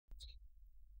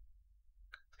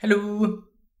Hello.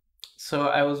 So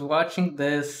I was watching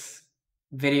this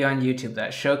video on YouTube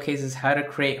that showcases how to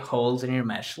create holes in your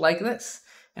mesh like this.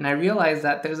 And I realized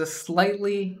that there's a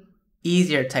slightly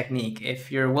easier technique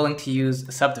if you're willing to use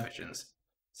subdivisions.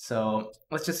 So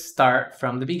let's just start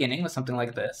from the beginning with something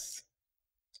like this.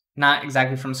 Not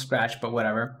exactly from scratch, but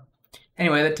whatever.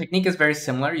 Anyway, the technique is very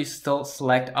similar. You still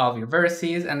select all of your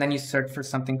vertices and then you search for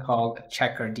something called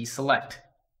check or deselect,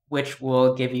 which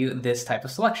will give you this type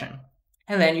of selection.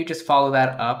 And then you just follow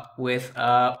that up with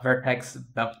a vertex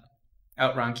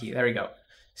outrun key. There we go.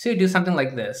 So you do something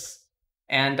like this.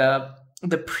 And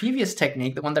the previous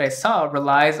technique, the one that I saw,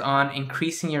 relies on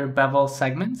increasing your bevel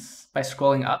segments by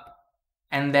scrolling up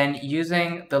and then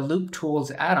using the loop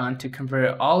tools add-on to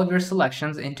convert all of your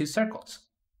selections into circles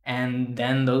and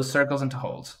then those circles into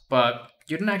holes. But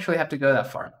you don't actually have to go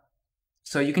that far.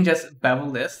 So you can just bevel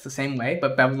this the same way,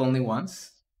 but bevel only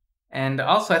once. And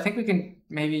also, I think we can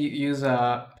maybe use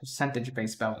a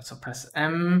percentage-based bevel. So press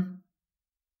M,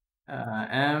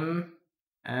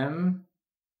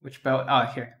 which bevel? Oh,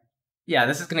 here. Yeah,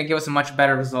 this is going to give us a much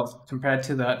better result compared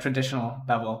to the traditional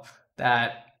bevel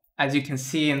that, as you can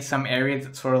see, in some areas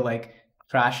it sort of like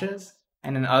crashes,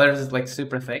 and in others it's like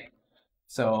super thick.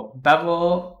 So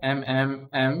bevel,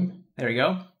 there we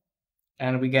go.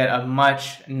 And we get a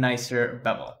much nicer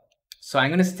bevel. So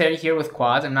I'm going to stay here with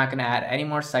quads. I'm not going to add any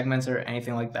more segments or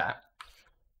anything like that.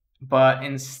 But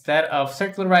instead of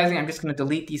circularizing, I'm just going to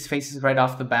delete these faces right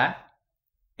off the bat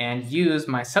and use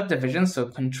my subdivisions, so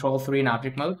Control-3 in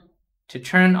object mode, to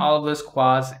turn all of those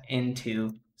quads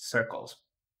into circles.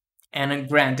 And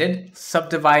granted,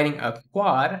 subdividing a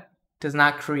quad does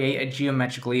not create a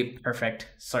geometrically perfect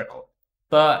circle.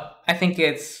 But I think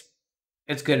it's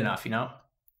good enough, you know?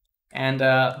 And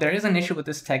there is an issue with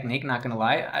this technique, not gonna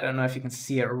lie. I don't know if you can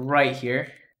see it right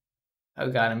here. Oh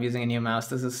god, I'm using a new mouse.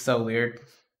 This is so weird.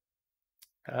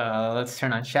 Let's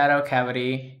turn on shadow,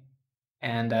 cavity,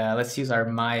 and let's use our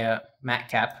Maya matte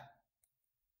cap,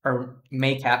 or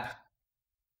May cap.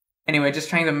 Anyway, just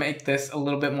trying to make this a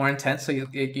little bit more intense so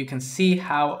you can see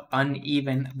how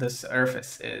uneven the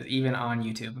surface is, even on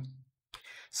YouTube.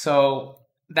 So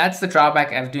that's the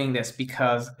drawback of doing this,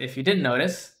 because if you didn't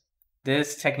notice,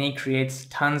 this technique creates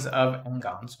tons of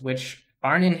n-gons, which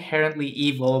aren't inherently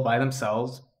evil by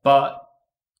themselves, but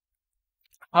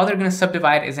how they're going to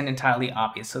subdivide isn't entirely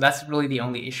obvious. So that's really the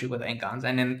only issue with n-gons.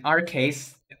 And in our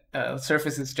case, the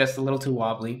surface is just a little too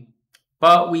wobbly,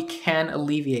 but we can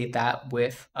alleviate that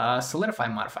with a solidify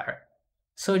modifier.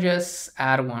 So just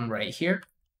add one right here.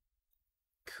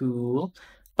 Cool.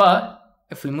 But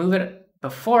if we move it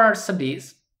before our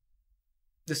SubDs,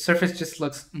 the surface just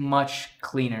looks much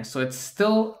cleaner. So it's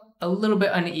still a little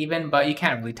bit uneven, but you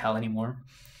can't really tell anymore.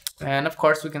 And of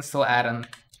course, we can still add on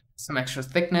some extra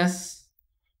thickness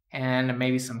and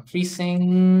maybe some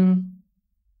creasing.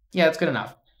 Yeah, that's good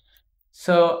enough.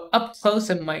 So up close,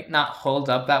 it might not hold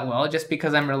up that well, just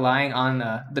because I'm relying on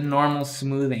the normal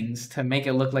smoothings to make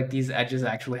it look like these edges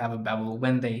actually have a bevel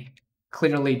when they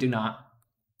clearly do not.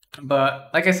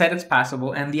 But like I said, it's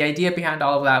passable. And the idea behind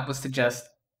all of that was to just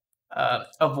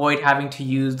avoid having to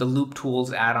use the loop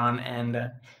tools add-on and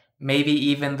maybe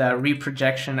even the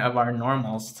reprojection of our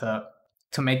normals to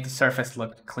make the surface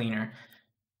look cleaner.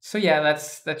 So yeah,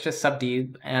 that's just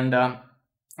SubD. And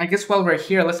I guess while we're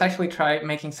here, let's actually try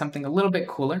making something a little bit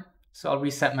cooler. So I'll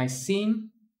reset my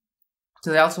scene.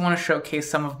 So I also want to showcase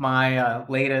some of my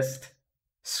latest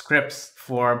scripts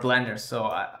for Blender. So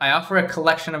I offer a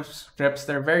collection of scripts.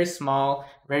 They're very small,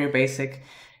 very basic,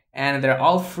 and they're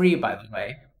all free, by the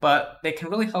way. But they can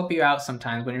really help you out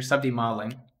sometimes when you're SubD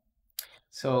modeling.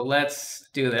 So let's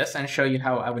do this and show you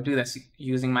how I would do this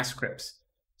using my scripts.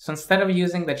 So instead of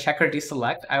using the checker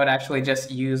deselect, I would actually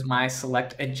just use my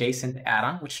select adjacent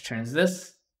add-on, which turns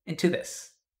this into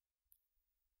this.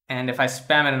 And if I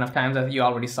spam it enough times, as you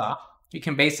already saw, you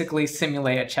can basically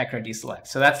simulate a checker deselect.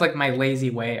 So that's like my lazy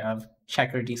way of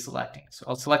checker deselecting. So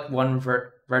I'll select one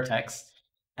vertex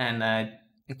and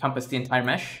encompass the entire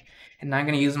mesh. And now I'm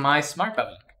going to use my smart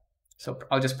bevel. So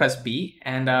I'll just press B,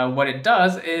 and what it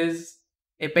does is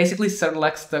it basically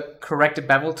selects the correct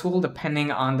bevel tool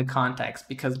depending on the context,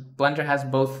 because Blender has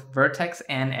both vertex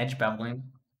and edge beveling.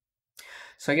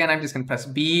 So again, I'm just going to press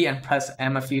B and press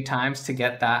M a few times to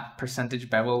get that percentage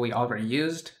bevel we already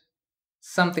used.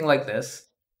 Something like this.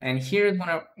 And here's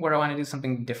where I want to do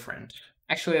something different.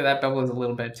 Actually, that bevel is a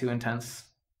little bit too intense.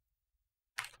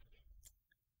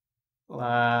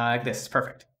 Like this,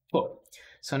 perfect. Cool.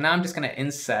 So now I'm just going to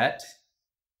inset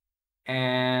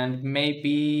and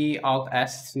maybe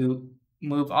Alt-S to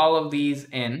move all of these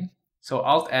in. So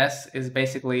Alt-S is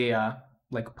basically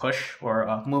like push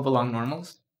or move along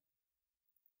normals.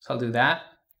 So I'll do that.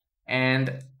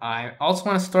 And I also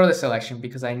want to store the selection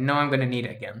because I know I'm going to need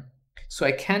it again. So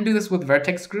I can do this with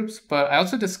vertex groups, but I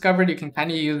also discovered you can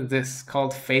kind of use this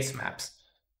called face maps,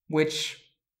 which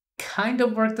kind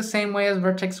of work the same way as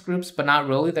vertex groups, but not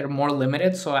really. They're more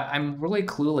limited, so I'm really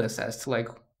clueless as to like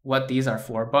what these are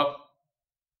for. But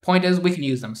point is, we can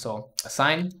use them. So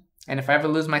assign, and if I ever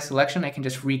lose my selection, I can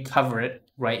just recover it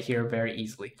right here very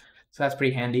easily. So that's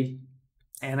pretty handy.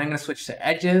 And I'm going to switch to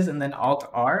edges and then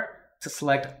Alt-R to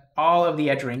select all of the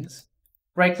edge rings.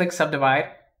 Right-click subdivide,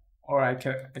 or I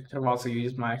could have also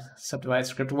used my subdivide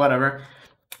script, whatever.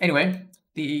 Anyway,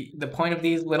 the point of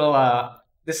these little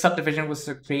this subdivision was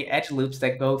to create edge loops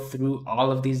that go through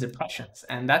all of these depressions,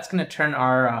 and that's going to turn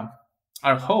our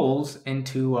holes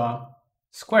into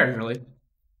squares, really.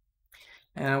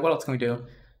 And what else can we do?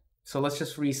 So let's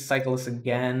just recycle this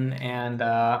again, and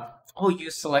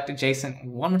use select adjacent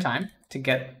one more time to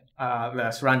get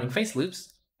the surrounding face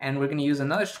loops, and we're going to use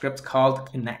another script called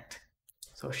connect.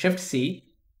 So Shift C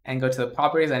and go to the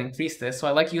properties and increase this. So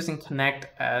I like using connect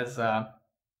as a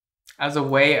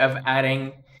way of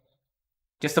adding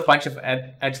just a bunch of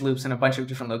edge loops in a bunch of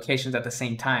different locations at the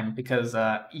same time, because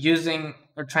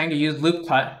trying to use loop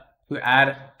cut to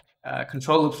add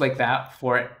control loops like that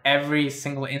for every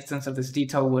single instance of this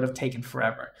detail would have taken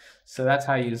forever. So that's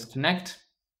how I use connect.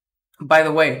 By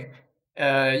the way,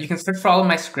 you can search for all of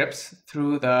my scripts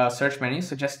through the search menu.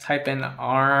 So just type in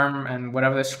arm and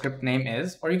whatever the script name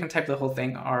is, or you can type the whole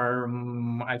thing,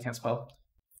 arm, I can't spell,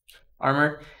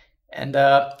 armor. And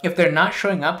if they're not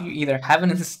showing up, you either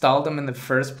haven't installed them in the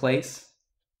first place,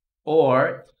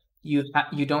 or you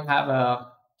don't have a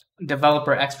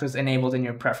developer extras enabled in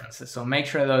your preferences. So make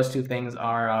sure those two things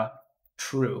are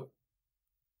true.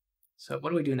 So what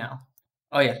do we do now?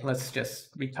 Oh yeah, let's just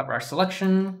recover our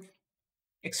selection.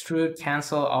 Extrude,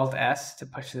 cancel, Alt-S to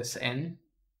push this in.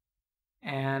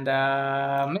 And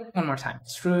one more time.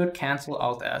 Extrude, cancel,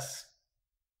 Alt-S.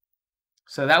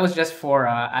 So that was just for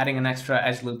adding an extra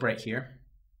edge loop right here.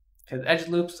 Because edge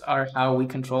loops are how we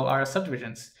control our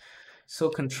subdivisions. So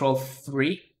Control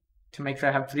 3 to make sure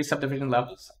I have 3 subdivision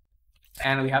levels.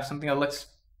 And we have something that looks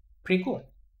pretty cool.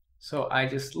 So I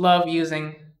just love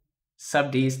using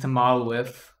SubDs to model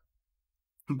with.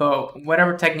 But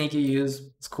whatever technique you use,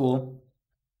 it's cool.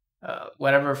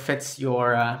 Whatever fits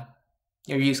your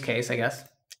use case, I guess.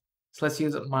 So let's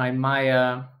use my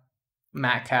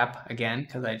matte cap again,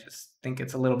 because I just think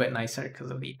it's a little bit nicer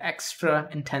because of the extra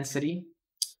intensity.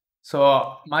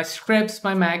 So my scripts,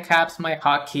 my matte caps, my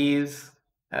hotkeys,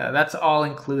 that's all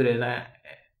included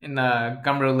in the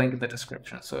Gumroad link in the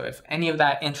description. So if any of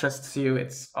that interests you,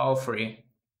 it's all free.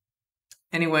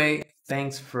 Anyway,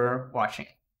 thanks for watching.